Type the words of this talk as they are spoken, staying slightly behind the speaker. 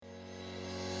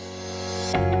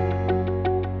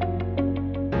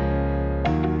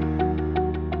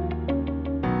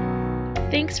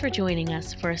Thanks for joining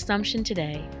us for Assumption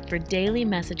Today for daily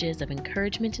messages of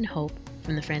encouragement and hope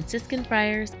from the Franciscan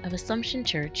Friars of Assumption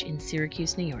Church in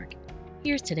Syracuse, New York.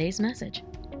 Here's today's message.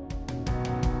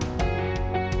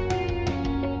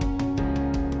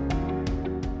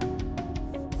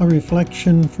 A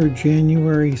reflection for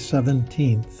January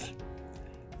 17th.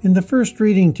 In the first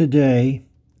reading today,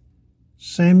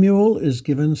 Samuel is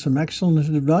given some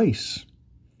excellent advice.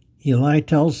 Eli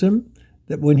tells him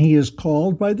that when he is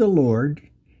called by the Lord,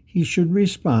 he should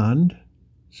respond,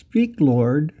 "Speak,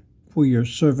 Lord, for your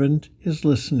servant is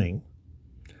listening."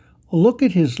 A look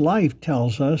at his life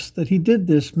tells us that he did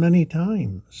this many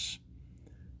times.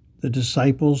 The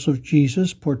disciples of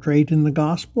Jesus portrayed in the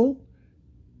Gospel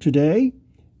today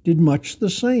did much the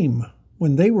same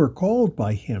when they were called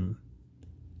by him.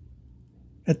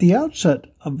 At the outset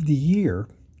of the year,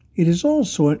 it is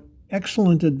also an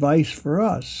excellent advice for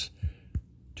us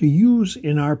to use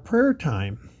in our prayer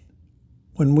time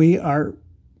when we are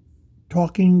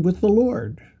talking with the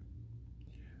Lord.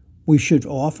 We should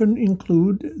often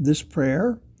include this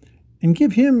prayer and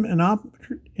give him an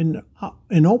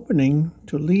opening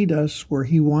to lead us where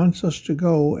he wants us to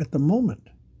go at the moment.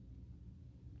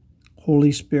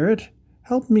 Holy Spirit,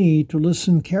 help me to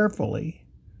listen carefully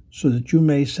so that you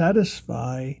may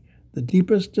satisfy the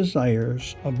deepest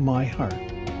desires of my heart.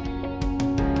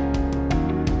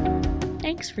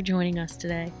 Thanks for joining us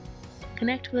today.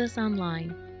 Connect with us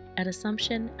online at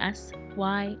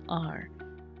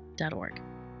AssumptionSYR.org.